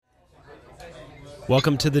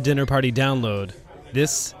Welcome to the Dinner Party Download.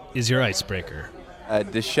 This is your icebreaker. A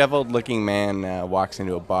disheveled-looking man walks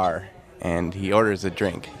into a bar, and he orders a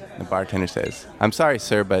drink. The bartender says, "I'm sorry,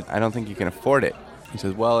 sir, but I don't think you can afford it." He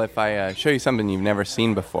says, "Well, if I show you something you've never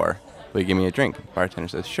seen before, will you give me a drink?" The bartender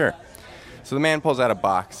says, "Sure." So the man pulls out a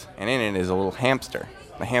box, and in it is a little hamster.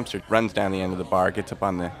 The hamster runs down the end of the bar, gets up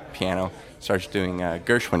on the piano, starts doing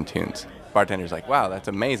Gershwin tunes. The bartender's like, "Wow, that's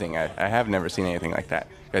amazing. I have never seen anything like that."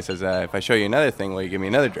 The guy says, "If I show you another thing, will you give me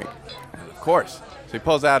another drink?" "Of course." So he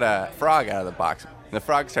pulls out a frog out of the box, and the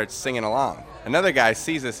frog starts singing along. Another guy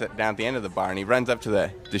sees this down at the end of the bar, and he runs up to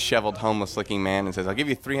the disheveled, homeless-looking man and says, "I'll give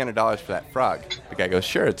you $300 for that frog." The guy goes,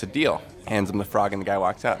 "Sure, it's a deal." Hands him the frog, and the guy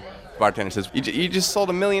walks out. The bartender says, You just sold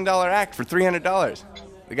 $1 million act for $300.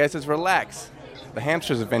 The guy says, "Relax. The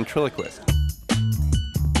hamster's a ventriloquist."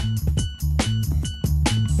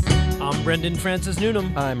 I'm Brendan Francis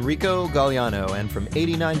Noonan. I'm Rico Galliano, and from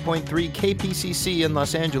 89.3 KPCC in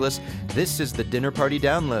Los Angeles, this is the Dinner Party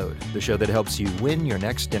Download, the show that helps you win your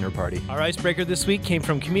next dinner party. Our icebreaker this week came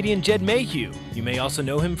from comedian Jed Mayhew. You may also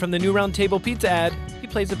know him from the New Round Table Pizza ad. He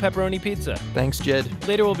plays a pepperoni pizza. Thanks, Jed.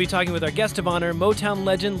 Later we'll be talking with our guest of honor, Motown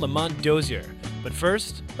legend Lamont Dozier. But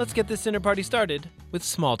first, let's get this dinner party started with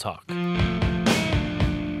small talk.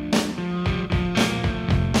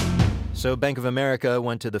 So Bank of America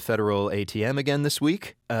went to the federal ATM again this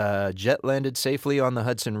week. Jet landed safely on the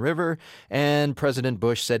Hudson River, and President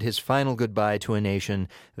Bush said his final goodbye to a nation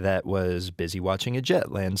that was busy watching a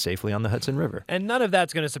jet land safely on the Hudson River. And none of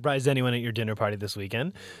that's going to surprise anyone at your dinner party this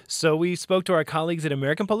weekend. So we spoke to our colleagues at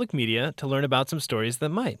American Public Media to learn about some stories that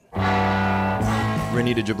might.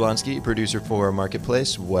 Renita Jablonski, producer for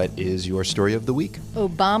Marketplace. What is your story of the week?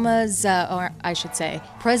 Obama's, or I should say,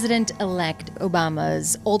 President-elect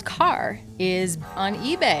Obama's old car is on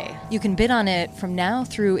eBay. You can bid on it from now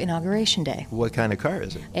through Inauguration Day. What kind of car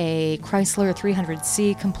is it? A Chrysler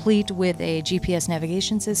 300C, complete with a GPS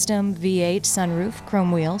navigation system, V8 sunroof,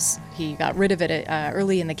 chrome wheels. He got rid of it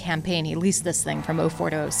early in the campaign. He leased this thing from 04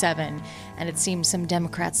 to 07, and it seems some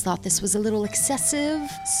Democrats thought this was a little excessive,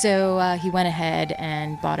 so he went ahead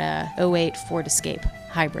and bought a 08 Ford Escape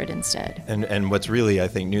hybrid instead. And what's really, I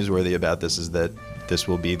think, newsworthy about this is that this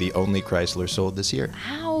will be the only Chrysler sold this year.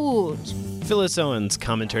 Ouch! Phyllis Owens,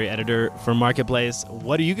 commentary editor for Marketplace.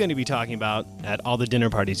 What are you going to be talking about at all the dinner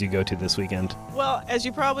parties you go to this weekend? Well, as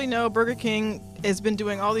you probably know, Burger King has been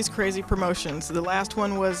doing all these crazy promotions. The last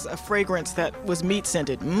one was a fragrance that was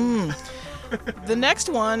meat-scented. The next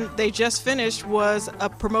one they just finished was a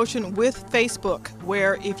promotion with Facebook,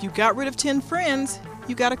 where if you got rid of 10 friends,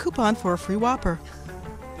 you got a coupon for a free Whopper.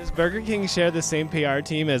 Does Burger King share the same PR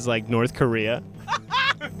team as, like, North Korea?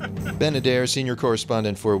 Ben Adair, senior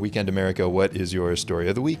correspondent for Weekend America. What is your story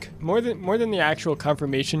of the week? More than the actual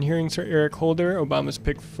confirmation hearings for Eric Holder, Obama's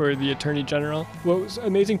pick for the Attorney General, what was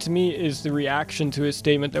amazing to me is the reaction to his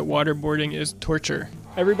statement that waterboarding is torture.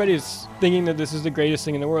 Everybody's thinking that this is the greatest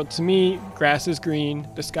thing in the world. To me, grass is green,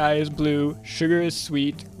 the sky is blue, sugar is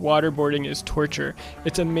sweet, waterboarding is torture.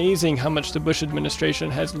 It's amazing how much the Bush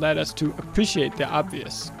administration has led us to appreciate the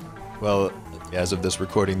obvious. Well, as of this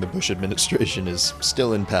recording, the Bush administration is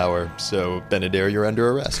still in power, so Ben Adair, you're under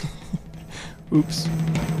arrest. Oops.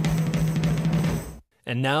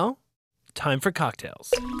 And now, time for cocktails.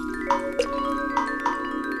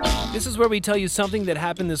 This is where we tell you something that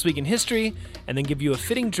happened this week in history and then give you a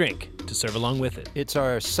fitting drink to serve along with it. It's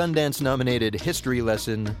our Sundance-nominated history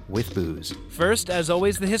lesson with booze. First, as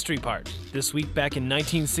always, the history part. This week back in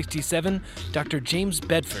 1967, Dr. James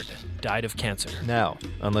Bedford died of cancer. Now,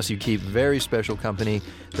 unless you keep very special company,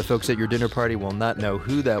 the folks at your dinner party will not know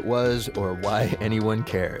who that was or why anyone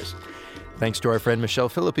cares. Thanks to our friend Michelle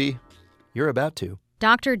Philippi, you're about to.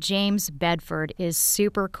 Dr. James Bedford is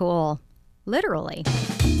super cool. Literally.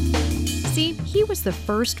 See, he was the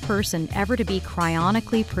first person ever to be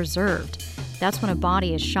cryonically preserved. That's when a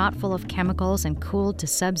body is shot full of chemicals and cooled to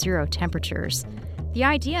sub-zero temperatures. The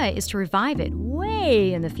idea is to revive it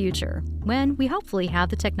way in the future, when we hopefully have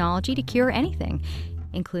the technology to cure anything,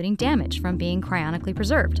 including damage from being cryonically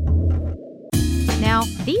preserved. Now,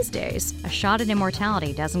 these days, a shot at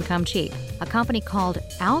immortality doesn't come cheap. A company called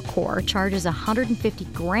Alcor charges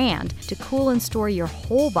 $150,000 to cool and store your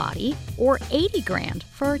whole body, or $80,000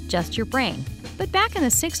 for just your brain. But back in the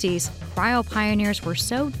 60s, cryo pioneers were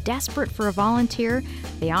so desperate for a volunteer,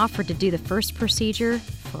 they offered to do the first procedure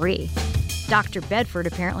free. Dr. Bedford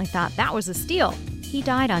apparently thought that was a steal. He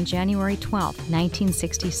died on January 12,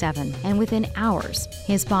 1967, and within hours,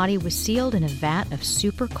 his body was sealed in a vat of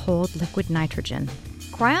super cold liquid nitrogen.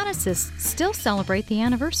 Cryonicists still celebrate the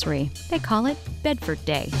anniversary. They call it Bedford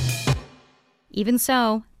Day. Even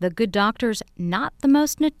so, the good doctor's not the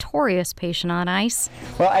most notorious patient on ice.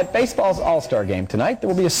 Well, at baseball's All-Star game tonight, there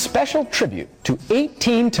will be a special tribute to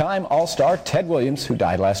 18-time All-Star Ted Williams, who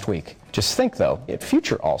died last week. Just think, though, at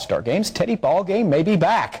future All-Star games, Teddy Ballgame may be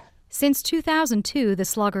back. Since 2002, the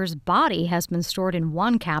slugger's body has been stored in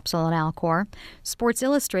one capsule at Alcor. Sports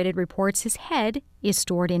Illustrated reports his head is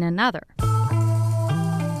stored in another.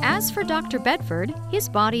 As for Dr. Bedford, his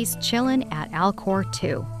body's chillin' at Alcor,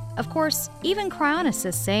 too. Of course, even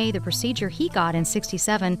cryonicists say the procedure he got in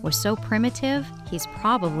 '67 was so primitive, he's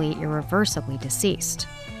probably irreversibly deceased.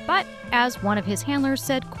 But as one of his handlers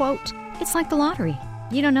said, quote, "It's like the lottery.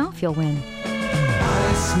 You don't know if you'll win."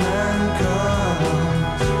 Iceman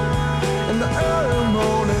comes, in the early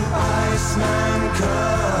morning, Iceman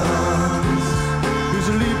comes. He's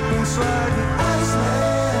a leaping, sliding Iceman.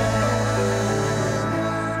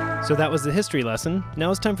 So that was the history lesson.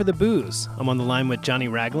 Now it's time for the booze. I'm on the line with Johnny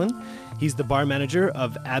Raglan. He's the bar manager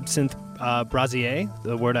of Absinthe Brasier,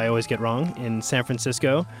 the word I always get wrong, in San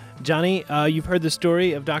Francisco. Johnny, you've heard the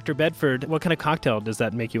story of Dr. Bedford. What kind of cocktail does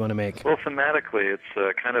that make you want to make? Well, thematically,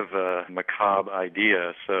 it's kind of a macabre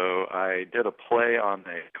idea. So I did a play on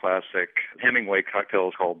a classic Hemingway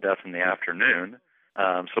cocktail called Death in the Afternoon.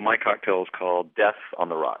 So my cocktail is called Death on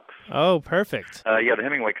the Rocks. Oh, perfect. Yeah, the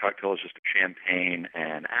Hemingway cocktail is just champagne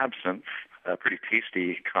and absinthe, a pretty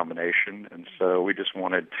tasty combination. And so we just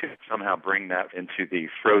wanted to somehow bring that into the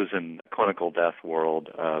frozen clinical death world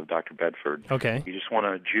of Dr. Bedford. Okay. You just want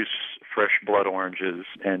to juice fresh blood oranges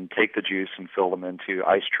and take the juice and fill them into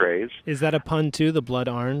ice trays. Is that a pun too, the blood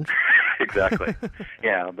orange? Exactly.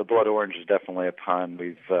 Yeah, the blood orange is definitely a pun.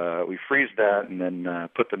 We freeze that and then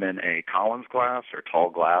put them in a Collins glass or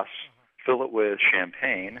tall glass, fill it with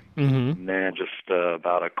champagne, and then just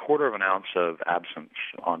about a quarter of an ounce of absinthe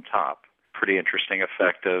on top. Pretty interesting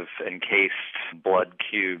effect of encased blood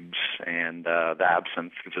cubes, and the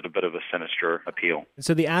absinthe gives it a bit of a sinister appeal.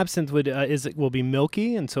 So the absinthe will be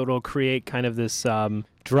milky, and so it'll create kind of this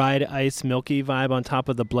dried ice milky vibe on top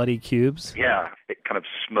of the bloody cubes? Yeah, it kind of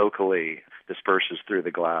smokily disperses through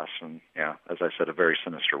the glass, and yeah, as I said, a very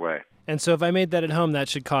sinister way. And so if I made that at home, that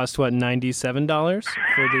should cost, what, $97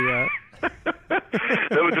 for the...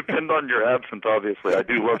 That would depend on your absinthe, obviously. I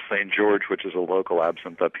do love St. George, which is a local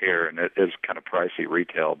absinthe up here, and it is kind of pricey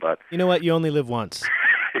retail, but... You know what? You only live once.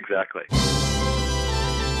 Exactly.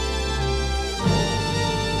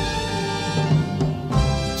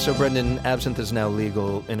 So, Brendan, absinthe is now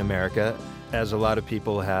legal in America, as a lot of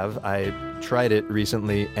people have. I tried it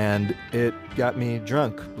recently, and it got me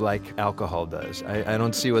drunk like alcohol does. I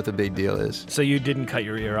don't see what the big deal is. So you didn't cut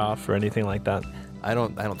your ear off or anything like that? I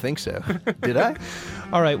don't think so. Did I?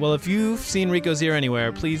 All right. Well, if you've seen Rico's ear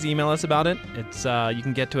anywhere, please email us about it. It's you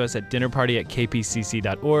can get to us at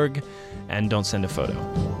dinnerparty@kpcc.org, and don't send a photo.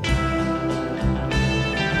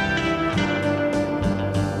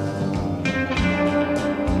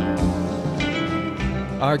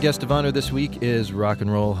 Our guest of honor this week is Rock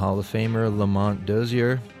and Roll Hall of Famer Lamont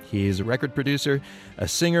Dozier. He's a record producer, a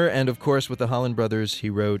singer, and of course with the Holland Brothers,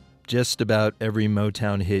 he wrote just about every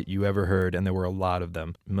Motown hit you ever heard, and there were a lot of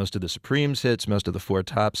them. Most of the Supremes hits, most of the Four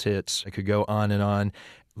Tops hits. I could go on and on.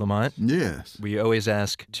 Lamont? Yes. We always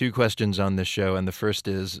ask two questions on this show, and the first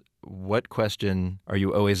is, what question are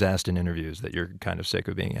you always asked in interviews that you're kind of sick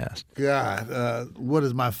of being asked? God, what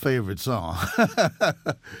is my favorite song?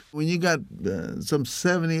 When you got some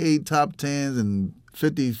 78 top 10s and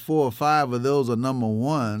 54 or 5 of those are number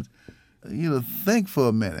ones, think for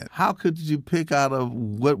a minute. How could you pick out of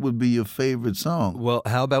what would be your favorite song? Well,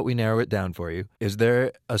 how about we narrow it down for you? Is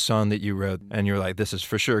there a song that you wrote and you're like, this is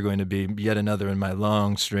for sure going to be yet another in my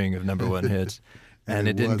long string of number one hits, and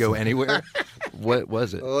it didn't go anywhere? What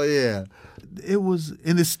was it? Oh, yeah. It was,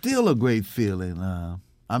 and it's still a great feeling.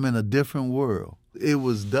 I'm in a different world. It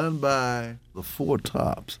was done by the Four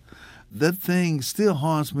Tops. That thing still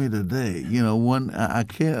haunts me today. I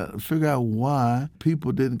can't figure out why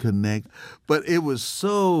people didn't connect, but it was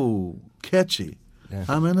so catchy. Yeah.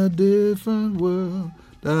 I'm in a different world.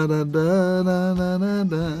 Da da da da da da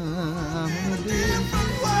da. I'm in a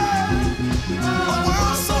different world. A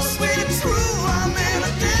world so sweet and true. I'm in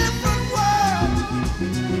a different world.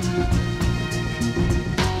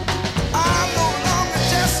 I'm no longer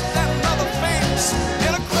just another face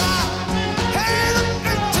in a crowd.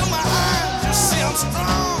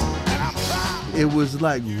 It was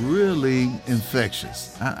like really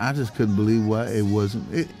infectious. I just couldn't believe why it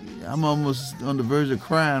wasn't. I'm almost on the verge of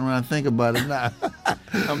crying when I think about it now.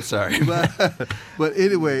 I'm sorry. But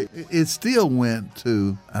anyway, it still went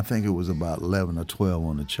to, I think it was about 11 or 12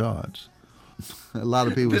 on the charts. A lot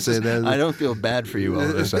of people say that. I don't feel bad for you all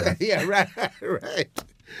of a sudden. Yeah, right.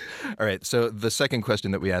 All right, so the second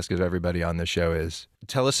question that we ask of everybody on this show is,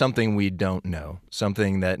 tell us something we don't know,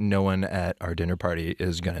 something that no one at our dinner party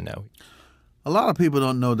is going to know. A lot of people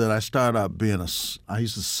don't know that I started out I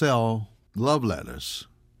used to sell love letters.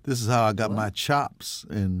 This is how I got my chops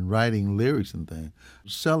in writing lyrics and things.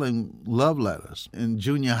 Selling love letters in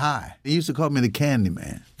junior high. They used to call me the Candy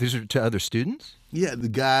Man. These are to other students? Yeah, the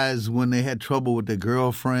guys, when they had trouble with their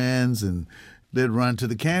girlfriends, and they'd run to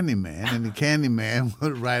the Candy Man, and the Candy Man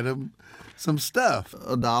would write them some stuff.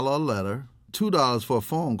 $1 a letter, $2 for a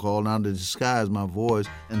phone call, now to disguise my voice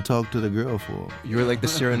and talk to the girl for them. You were like the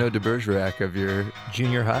Cyrano de Bergerac of your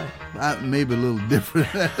junior high. Maybe a little different.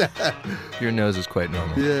 Your nose is quite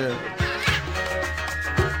normal. Yeah.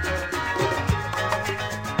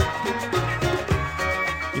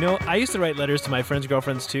 You know, I used to write letters to my friends'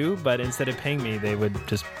 girlfriends too, but instead of paying me, they would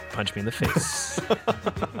just punch me in the face.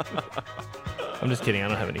 I'm just kidding. I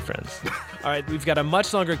don't have any friends. All right, we've got a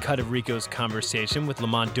much longer cut of Rico's conversation with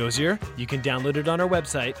Lamont Dozier. You can download it on our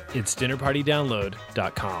website. It's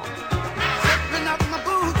dinnerpartydownload.com.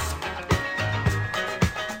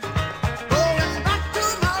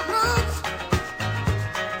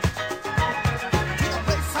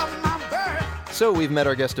 So we've met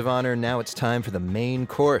our guest of honor. Now it's time for the main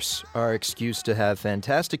course, our excuse to have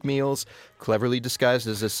fantastic meals, cleverly disguised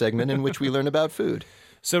as a segment in which we learn about food.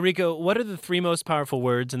 So, Rico, what are the 3 most powerful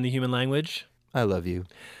words in the human language? I love you.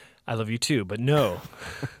 I love you too, but no.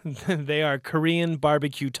 They are Korean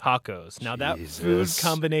barbecue tacos. Now, that food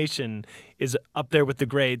combination is up there with the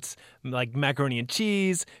greats, like macaroni and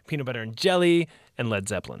cheese, peanut butter and jelly, and Led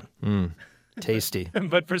Zeppelin. Tasty.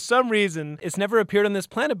 But for some reason, it's never appeared on this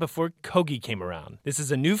planet before Kogi came around. This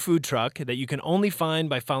is a new food truck that you can only find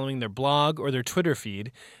by following their blog or their Twitter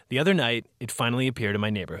feed. The other night, it finally appeared in my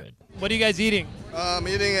neighborhood. What are you guys eating? I'm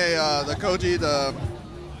eating the Koji, the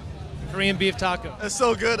Korean beef taco. It's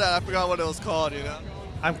so good that I forgot what it was called, you know?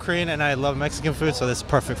 I'm Korean and I love Mexican food, so this is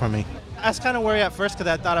perfect for me. I was kind of worried at first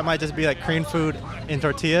because I thought it might just be like Korean food in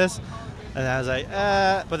tortillas. And I was like,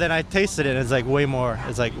 but then I tasted it, and it's like way more.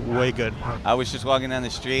 It's like way good. I was just walking down the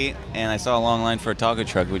street, and I saw a long line for a taco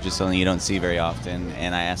truck, which is something you don't see very often.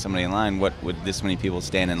 And I asked somebody in line, what would this many people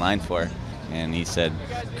stand in line for? And he said,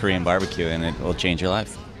 Korean barbecue, and it will change your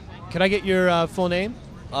life. Could I get your full name?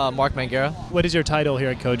 Mark Mangera. What is your title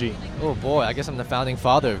here at Koji? Oh boy, I guess I'm the founding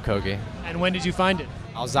father of Kogi. And when did you find it?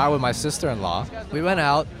 I was out with my sister-in-law. We went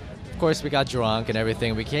out. Of course, we got drunk and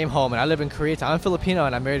everything. We came home, and I live in Koreatown. I'm Filipino,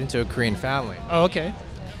 and I'm married into a Korean family. Oh, okay.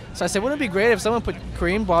 So I said, wouldn't it be great if someone put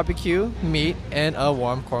Korean barbecue meat in a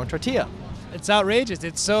warm corn tortilla? It's outrageous.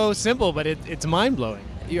 It's so simple, but it's mind-blowing.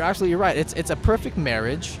 You're absolutely right. It's a perfect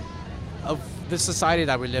marriage of the society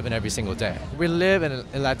that we live in every single day. We live in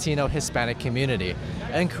a Latino Hispanic community,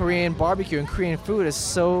 and Korean barbecue and Korean food is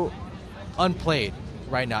so unplayed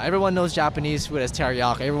right now. Everyone knows Japanese food as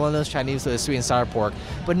teriyaki. Everyone knows Chinese food as sweet and sour pork,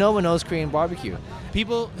 but no one knows Korean barbecue.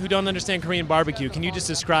 People who don't understand Korean barbecue, can you just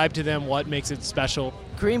describe to them what makes it special?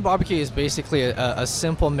 Korean barbecue is basically a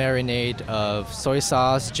simple marinade of soy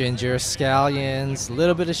sauce, ginger, scallions, a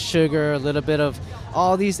little bit of sugar, a little bit of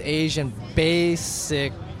all these Asian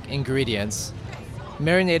basic ingredients,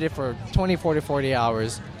 marinated for 24 to 40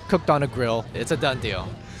 hours, cooked on a grill. It's a done deal.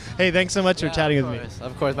 Hey, thanks so much for chatting with me.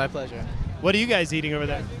 Of course, my pleasure. What are you guys eating over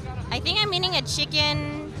there? I think I'm eating a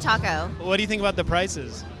chicken taco. What do you think about the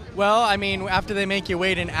prices? Well, I mean, after they make you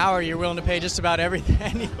wait an hour, you're willing to pay just about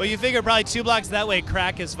everything. Well, you figure probably 2 blocks that way,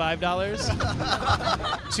 crack is $5.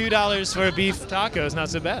 $2 for a beef taco is not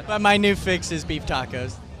so bad. But my new fix is beef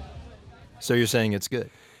tacos. So you're saying it's good?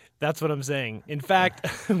 That's what I'm saying. In fact,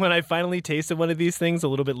 when I finally tasted one of these things a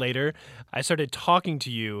little bit later, I started talking to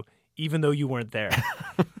you even though you weren't there.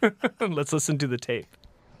 Let's listen to the tape.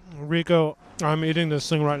 Rico, I'm eating this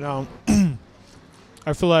thing right now.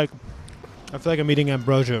 I feel like I'm eating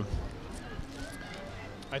ambrosia.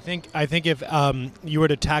 I think if you were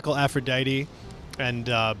to tackle Aphrodite and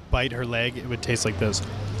bite her leg, it would taste like this.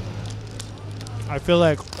 I feel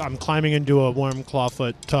like I'm climbing into a warm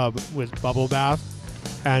clawfoot tub with bubble bath,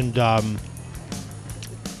 and I'm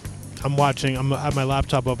at my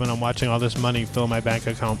laptop open. I'm watching all this money fill my bank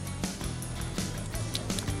account.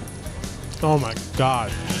 Oh my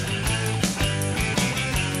God.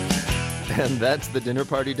 And that's the Dinner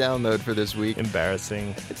Party download for this week.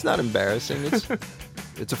 Embarrassing. It's not embarrassing.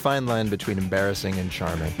 It's a fine line between embarrassing and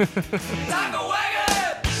charming.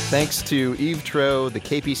 Thanks to Eve Tro, the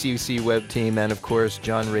KPCC web team, and of course,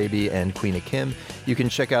 John Raby and Queena Kim. You can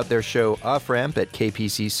check out their show Off Ramp at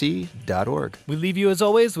kpcc.org. We leave you, as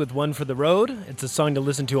always, with One for the Road. It's a song to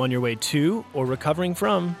listen to on your way to or recovering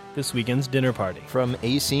from this weekend's dinner party. From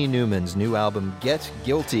A.C. Newman's new album, Get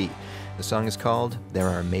Guilty. The song is called There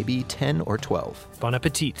Are Maybe 10 or 12. Bon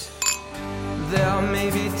appetit. There are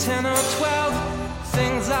maybe 10 or 12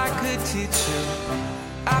 things I could teach you.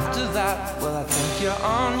 After that, well, I think you're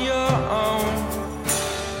on your own.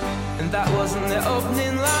 And that wasn't the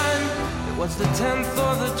opening line, it was the 10th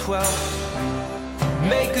or the 12th.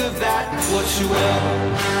 Make of that what you will.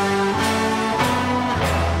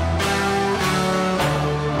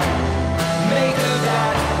 Make of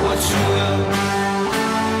that what you will.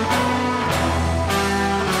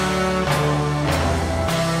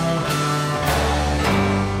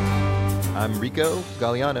 I'm Rico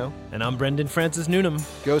Galliano. And I'm Brendan Francis Noonan.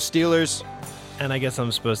 Go Steelers. And I guess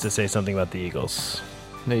I'm supposed to say something about the Eagles.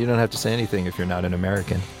 No, you don't have to say anything if you're not an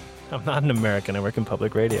American. I'm not an American. I work in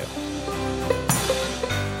public radio.